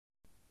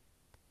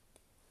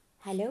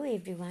Hello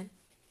everyone,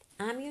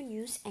 I'm your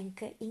news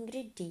anchor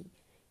Ingrid D,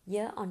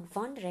 here on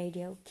Von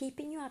Radio,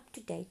 keeping you up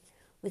to date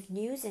with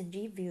news and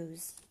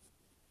reviews.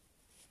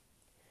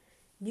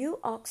 New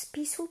York's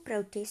peaceful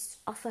protests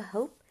offer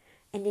hope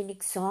and an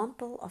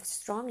example of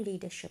strong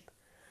leadership.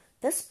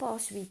 This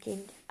past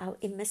weekend, our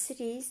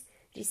emissaries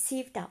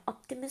received our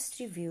optimist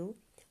review,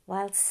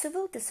 while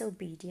civil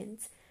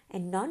disobedience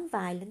and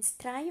non-violence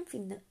triumph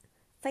in the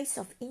face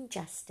of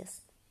injustice.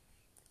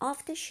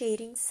 After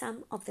sharing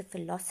some of the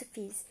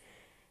philosophies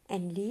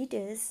and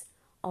leaders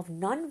of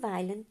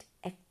non-violent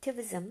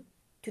activism,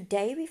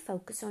 today we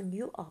focus on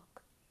New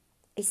York,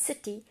 a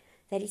city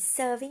that is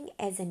serving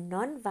as a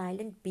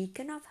non-violent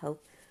beacon of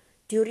hope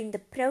during the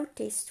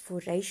protest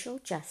for racial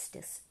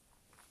justice.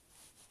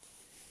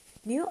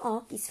 New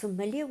York is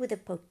familiar with the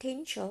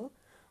potential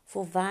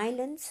for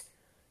violence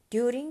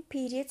during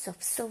periods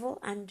of civil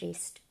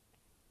unrest.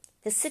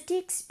 The city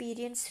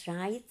experienced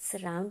riots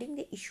surrounding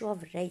the issue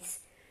of race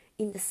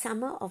in the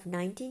summer of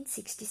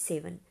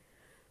 1967,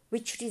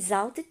 which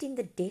resulted in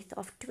the death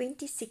of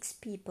 26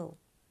 people.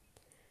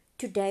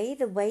 Today,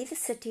 the way the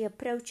city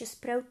approaches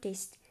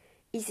protest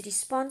is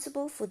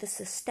responsible for the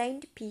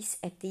sustained peace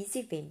at these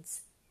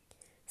events.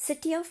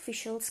 City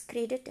officials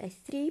credit a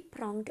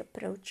three-pronged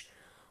approach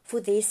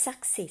for their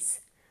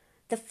success.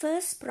 The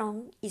first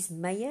prong is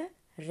Mayor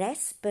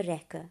Ras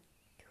Baraka,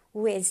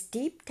 who has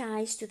deep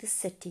ties to the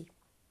city.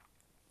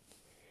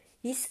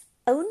 His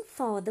own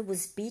father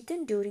was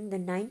beaten during the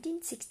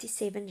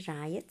 1967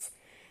 riots,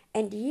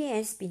 and he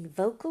has been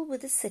vocal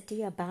with the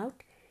city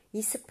about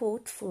his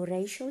support for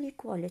racial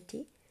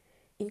equality,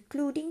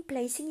 including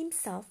placing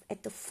himself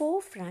at the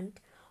forefront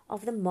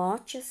of the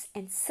marches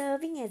and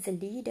serving as a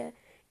leader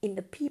in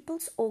the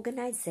People's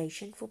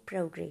Organization for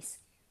Progress.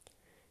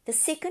 The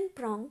second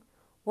prong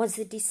was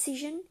the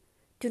decision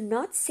to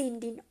not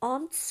send in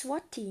armed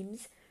SWAT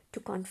teams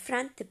to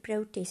confront the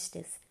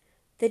protesters.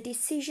 The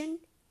decision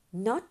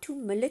not to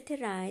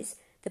militarize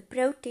the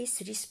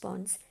protest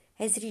response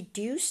has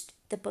reduced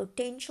the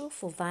potential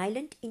for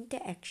violent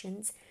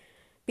interactions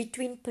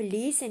between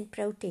police and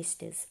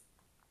protesters.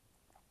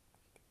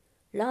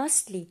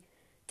 Lastly,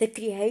 the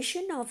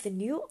creation of the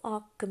New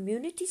York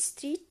Community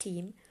Street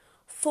Team,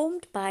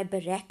 formed by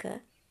Baraka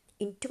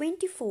in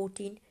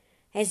 2014,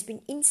 has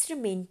been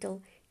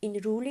instrumental in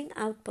ruling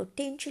out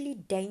potentially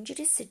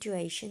dangerous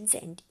situations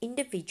and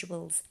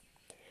individuals.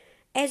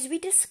 As we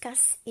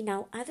discuss in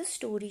our other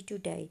story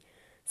today,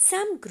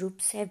 some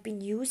groups have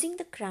been using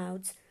the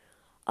crowds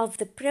of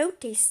the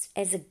protests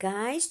as a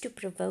guise to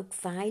provoke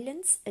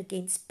violence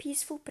against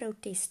peaceful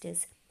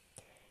protesters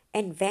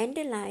and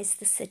vandalize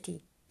the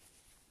city.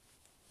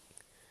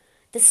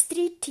 The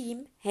street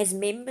team has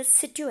members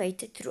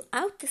situated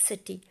throughout the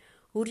city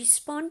who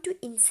respond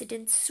to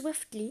incidents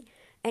swiftly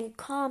and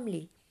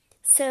calmly,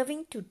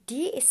 serving to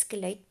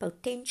de-escalate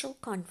potential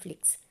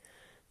conflicts.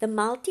 The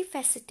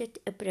multifaceted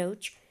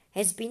approach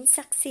has been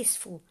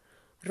successful.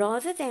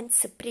 Rather than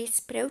suppress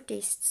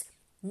protests,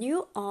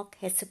 New York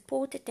has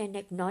supported and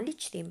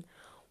acknowledged them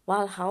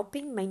while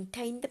helping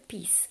maintain the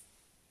peace.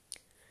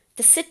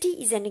 The city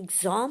is an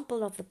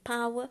example of the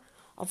power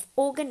of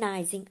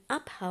organizing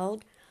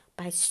upheld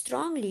by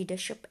strong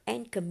leadership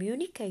and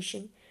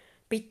communication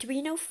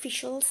between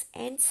officials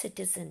and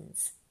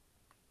citizens.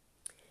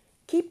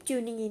 Keep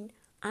tuning in.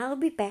 I'll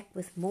be back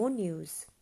with more news.